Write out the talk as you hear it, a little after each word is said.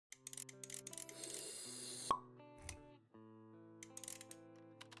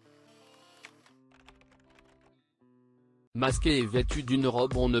Masquée et vêtue d'une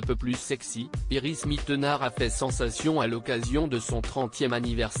robe on ne peut plus sexy, Iris Mittenaere a fait sensation à l'occasion de son 30e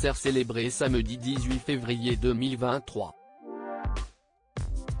anniversaire célébré samedi 18 février 2023.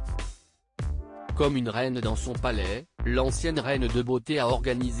 Comme une reine dans son palais, l'ancienne reine de beauté a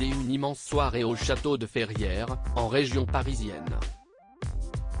organisé une immense soirée au château de Ferrières, en région parisienne.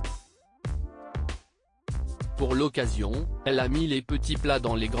 Pour l'occasion, elle a mis les petits plats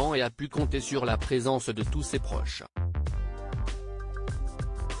dans les grands et a pu compter sur la présence de tous ses proches.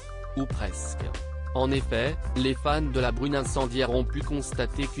 Ou presque. En effet, les fans de la brune incendiaire ont pu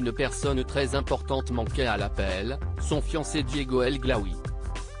constater qu'une personne très importante manquait à l'appel, son fiancé Diego El Glaoui.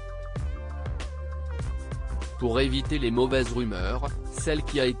 Pour éviter les mauvaises rumeurs, celle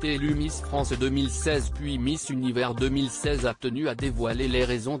qui a été élue Miss France 2016 puis Miss Univers 2016 a tenu à dévoiler les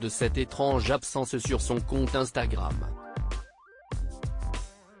raisons de cette étrange absence sur son compte Instagram.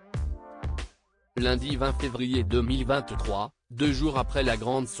 Lundi 20 février 2023, 2 jours après la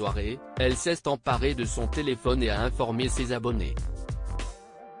grande soirée, elle s'est emparée de son téléphone et a informé ses abonnés.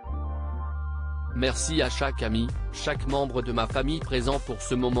 Merci à chaque ami, chaque membre de ma famille présent pour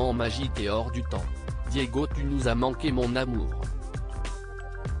ce moment magique et hors du temps. Diego, tu nous as manqué mon amour.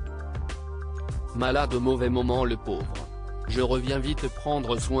 Malade au mauvais moment le pauvre. Je reviens vite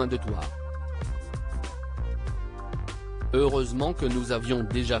prendre soin de toi. Heureusement que nous avions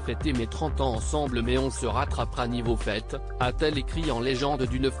déjà fêté mes 30 ans ensemble mais on se rattrapera niveau fête, a-t-elle écrit en légende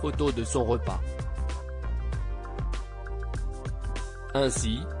d'une photo de son repas.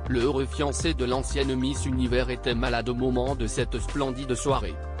 Ainsi, le heureux fiancé de l'ancienne Miss Univers était malade au moment de cette splendide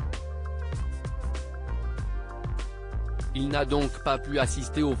soirée. Il n'a donc pas pu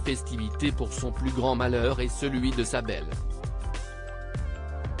assister aux festivités pour son plus grand malheur et celui de sa belle.